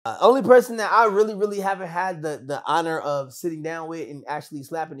Only person that I really haven't had the honor of sitting down with and actually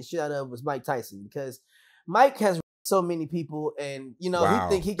slapping the shit out of was Mike Tyson, because Mike has so many people, and you know he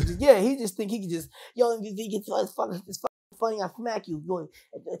think Wow. he could just he just think he could just you think it's fucking funny, I smack you. Going,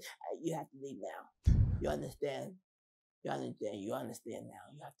 you have to leave now. You understand? You understand? You understand now?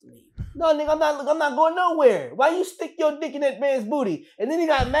 You have to leave. No, nigga, I'm not going nowhere. Why you stick your dick in that man's booty? And then he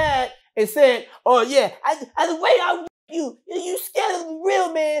got mad and said, "Oh yeah, the way you scared of the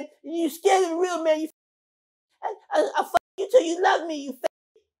real man. You scared of the real man. I fuck you till you love me. You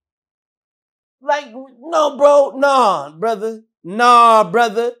like no, bro, nah, brother, nah,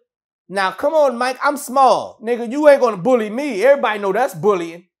 brother. Now come on, Mike. I'm small, nigga. You ain't gonna bully me. Everybody know that's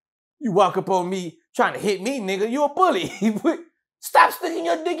bullying. You walk up on me trying to hit me, nigga. You a bully. Stop sticking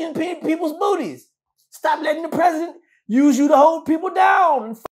your dick in people's booties. Stop letting the president use you to hold people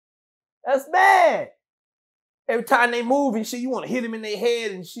down. That's bad. Every time they move and shit, you want to hit them in their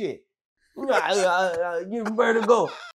head and shit. Give them vertigo.